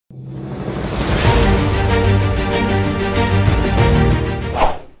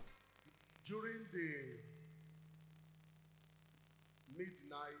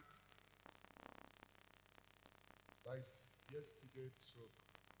yesterday to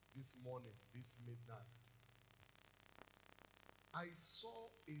this morning, this midnight, I saw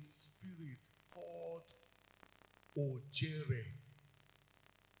a spirit called Ojere.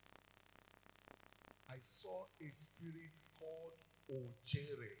 I saw a spirit called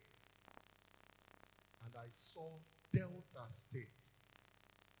Ojere. And I saw Delta State.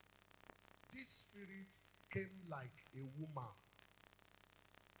 This spirit came like a woman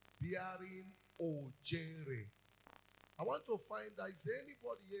bearing Ojere. I want to find out, is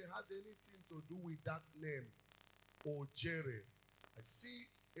anybody here has anything to do with that name, Ojere? I see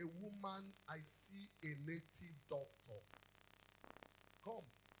a woman, I see a native doctor. Come.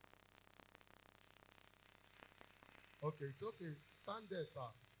 Okay, it's okay. Stand there,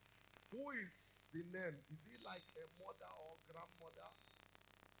 sir. Who is the name? Is he like a mother or grandmother?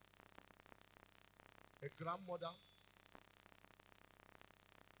 A grandmother?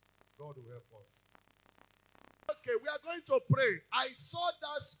 God will help us. Okay, we are going to pray. I saw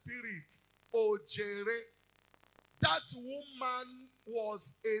that spirit, Ojere. That woman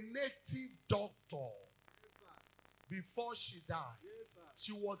was a native doctor. Yes, before she died. Yes,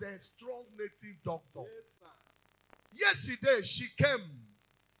 she was a strong native doctor. Yes, yesterday she came.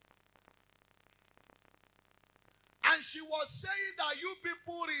 And she was saying that you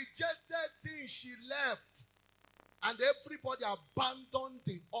people rejected things. She left. And everybody abandoned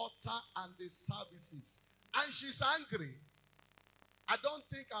the altar and the services. And she's angry. I don't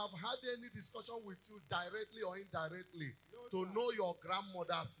think I've had any discussion with you directly or indirectly to know your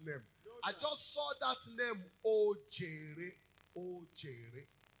grandmother's name. I just saw that name, Ojere. Ojere.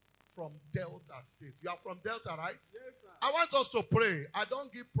 From Delta State. You are from Delta, right? Yes, sir. I want us to pray. I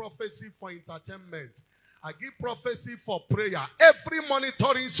don't give prophecy for entertainment. I give prophecy for prayer. Every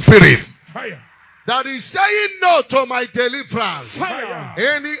monitoring spirit fire that is saying no to my deliverance. Fire.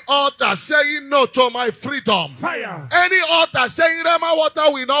 Any altar saying no to my freedom. Fire. Any altar saying Rhema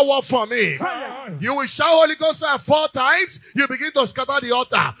water will not work for me. Fire. You will shout Holy Ghost fire 4 times. You begin to scatter the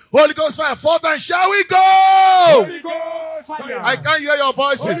altar. Holy Ghost fire 4 times. Shall we go? Holy Ghost fire. I can't hear your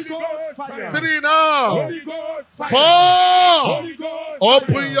voices. Holy Ghost fire. 3 now. Holy Ghost fire. 4. Holy Ghost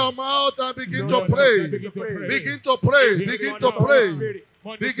open fire. Your mouth and begin to pray. Begin to pray. Begin to pray.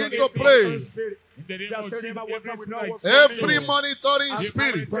 Begin to pray. Every monitoring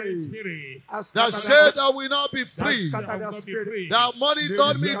spirit that said I will not be free, that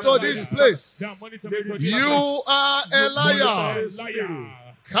monitored me to this place, you are a liar.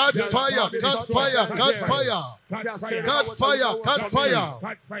 Catch fire, catch fire, catch fire. Catch fire, catch fire.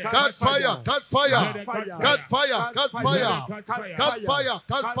 Catch fire, catch fire. Catch fire, catch fire. Catch fire,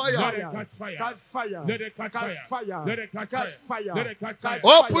 catch fire. Catch fire. Let it catch fire. Let it catch fire.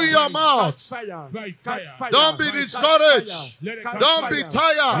 Open your mouth. Don't be discouraged. Don't be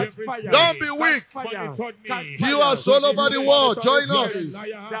tired. Don't be weak. Viewers all over the world, join us.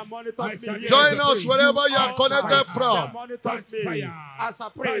 Join us wherever you are connected from. As I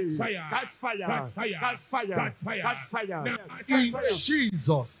pray, catch fire. Catch fire. Catch fire. Catch fire. In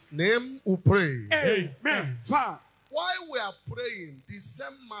Jesus' name we pray. Amen. While we are praying, the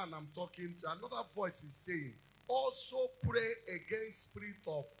same man I'm talking to, another voice is saying, also pray against spirit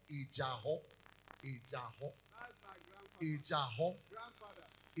of Ijaho. Ijaho. Ijaho.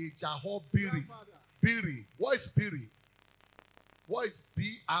 Ijaho Biri. Biri. What is Biri? What is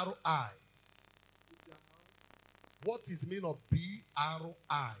B-R-I? What is the meaning of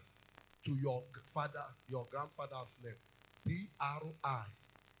B-R-I to your father, your grandfather's name? B-R-I.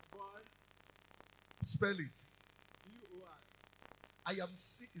 Spell it. B-O-I. I am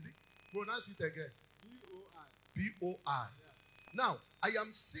sick. Is it? Pronounce it again. B-O-I. B-O-I. Yeah. Now, I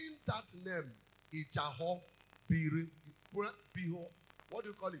am seeing that name, Ijaho Biri. Biho. What do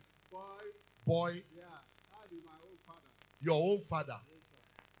you call it? Boy. Boy. Yeah. That is my own father. Your own father.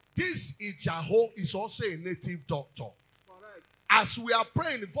 This Ijaho is also a native doctor. Correct. As we are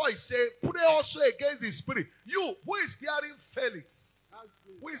praying, the voice say, pray also against the spirit. You, who is bearing Felix?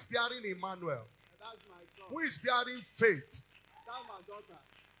 Who is bearing Emmanuel? That's my son. Who is bearing Faith? That's my daughter.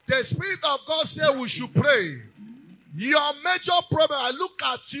 The Spirit of God said we should pray. Your major problem, I look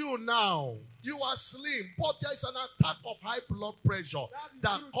at you now. You are slim, but there is an attack of high blood pressure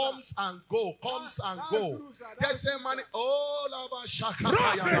that comes and go, comes and go. There's a money. Oh, Lava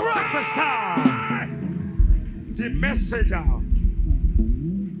Shakataya. The messenger.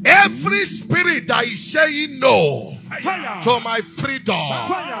 Every spirit that is saying no to my freedom,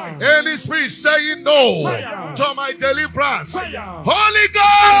 any spirit saying no to my deliverance, Holy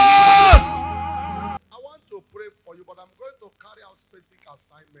Ghost. I want to pray for you, but I'm going to carry out specific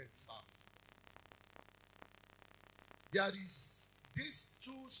assignments, sir. There is these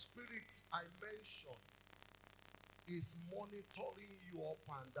 2 spirits I mentioned. is monitoring you up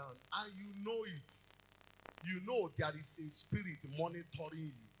and down, and you know it. You know there is a spirit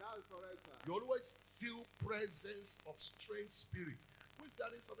monitoring you. That's correct, sir. You always feel presence of strange spirit. Who is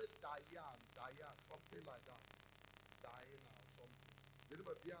that? Something Diane, something like that. Diana, something. They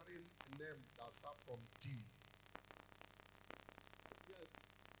never bearing a name that start from D. Yes.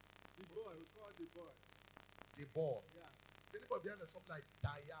 The boy, we call the boy. The boy. Yeah. They never bearing something like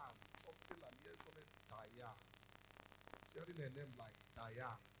Diane, something like something Diane. Hearing a name like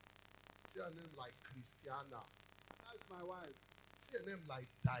Diane. See a name like Christiana. That's my wife. See a name like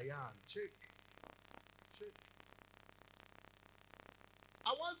Diane. Check.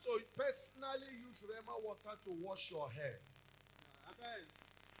 I want to personally use Rhema water to wash your head. Amen.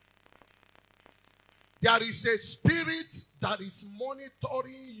 There is a spirit that is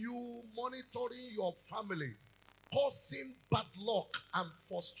monitoring you, monitoring your family, causing bad luck and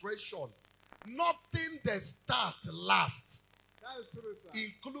frustration. Nothing that start last. That's true, sir.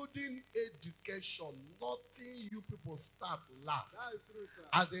 Including education. Nothing you people start last. That is true, sir.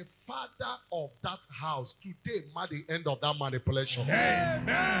 As a father of that house, today mark the end of that manipulation.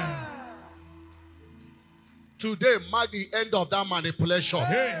 Amen. Today mark the end of that manipulation.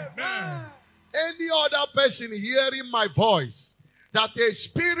 Amen. Any other person hearing my voice, that a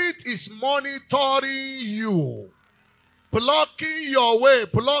spirit is monitoring you, blocking your way,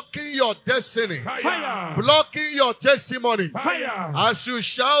 blocking your destiny, Fire. blocking your testimony. Fire. As you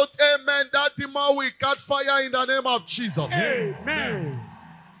shout amen, that demon will catch fire in the name of Jesus. Amen.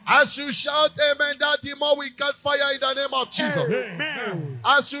 As you shout amen, that demon will catch fire in the name of Jesus. Amen.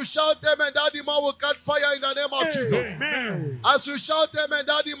 As you shout amen, that demon will catch fire in the name of Jesus. Amen. As you shout amen,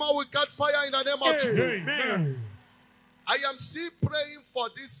 that demon will catch fire in the name of Jesus. Amen. I am still praying for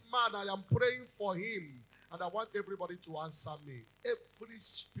this man. I am praying for him. And I want everybody to answer me. Every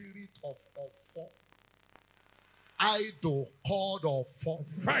spirit of offo, idol called offo,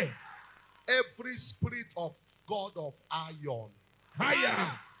 Fire. every spirit of God of iron.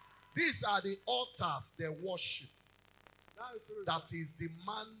 Fire. These are the altars they worship That is true, that sir. is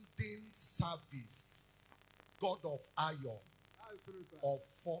demanding service. God of iron, That is true, sir.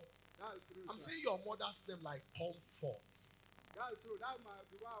 offo. That is true, I'm sir. saying your mother's name like comfort. That is true. That's the one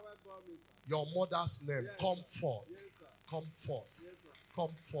who born me, sir. Your mother's name, Yes, sir. comfort. Yes, sir. Comfort. Yes, sir.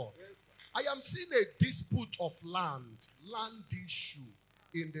 Comfort. Yes, sir. I am seeing a dispute of land issue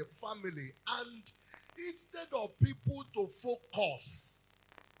in the family, and instead of people to focus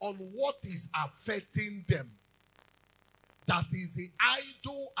on what is affecting them, that is the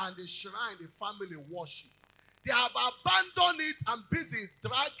idol and the shrine the family worship, they have abandoned it and busy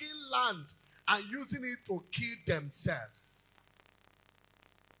dragging land and using it to kill themselves.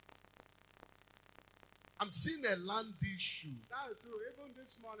 I'm seeing a land issue. That is true. Even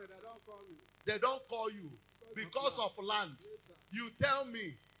this morning, they don't call me. They don't call you because of land. Yes, sir. You tell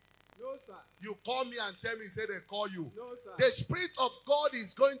me. No, sir. You call me and tell me, say they call you. No, sir. The Spirit of God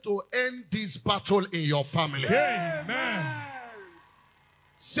is going to end this battle in your family. Amen.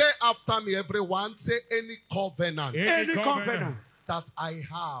 Say after me, everyone. Say any covenant Any covenant that I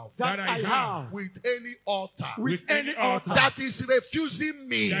have that I have with any altar with any altar that is refusing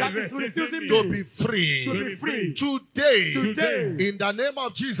me that is refusing to me be free. to be free Today, today, in the name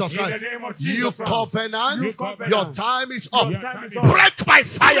of Jesus in the Christ, name of you Jesus Christ, covenant, you covenant, your time is up. your time is up. Break by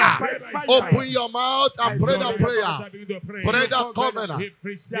fire. Break by fire. Open your mouth and pray that prayer. Pray that covenant. Every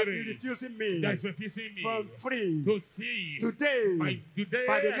That spirit is refusing me that is refusing me from free. to see Today, today,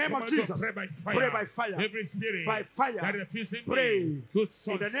 by the I name of command to Jesus, pray by fire. pray by fire. Every spirit By fire. that is refusing Pray. me to In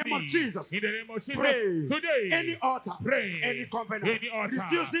succeed. the name of Jesus. In the name of Jesus. Pray. Today, Any altar, pray. any covenant, Any altar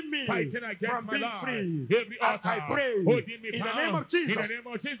refusing me fighting against from my being life. free. Every As altar I pray, holding me in the bound. name of Jesus, In the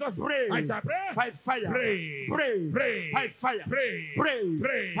name of Jesus, pray. I shall pray. By fire. Pray. Pray. Pray. By fire. Pray. Pray.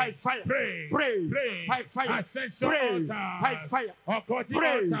 Pray. By fire. Pray. Pray. Pray. By fire. Ascension Pray. altar. By fire. Occultic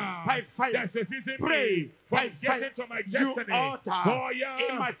Pray. altar. By fire. That's refusing Pray. me By from fire. getting to my You destiny. altar Oh, yeah.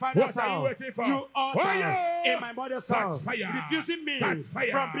 in my father's What are you house. waiting for? You altar Oh, yeah. in my mother's That's house. fire. Refusing me That's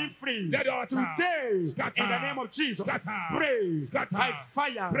fire. from being free. Let the altar Today, scatter. in the name of Jesus, Scatter. pray. Scatter. By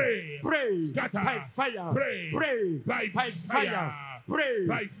fire. Pray. Pray. Scatter. By fire. Pray. Pray. By fire. Pray.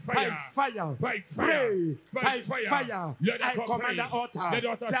 By fire. By fire. By fire. Pray. By By fire. fire. Let the I covenant. command the altar. Let the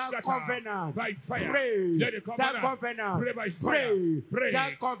altar That scatter. covenant. By fire. Pray. Let the That covenant. covenant. Pray by fire. Pray. Pray.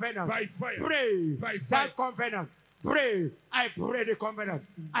 That covenant. By fire. Pray. By fire. That covenant. Pray. I pray the covenant.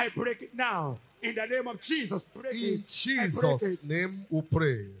 I break it now. In the name of Jesus. Break In it. Jesus' name we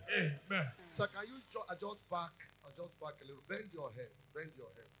pray. Amen. So can you adjust back a little? Bend your head. Bend your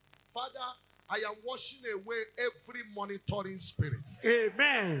head. Father, I am washing away every monitoring spirit.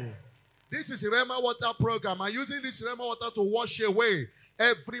 Amen. This is a Rhema water program. I'm using this Rhema water to wash away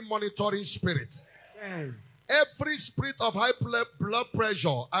every monitoring spirit. Amen. Every spirit of high blood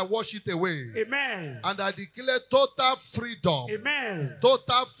pressure, I wash it away. Amen. And I declare total freedom. Amen.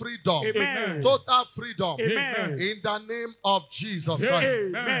 Total freedom. Amen. Total freedom. Amen. In the name of Jesus Christ.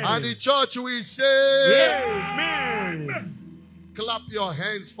 Amen. And the church will say, Amen. clap your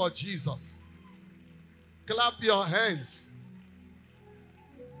hands for Jesus. Clap your hands.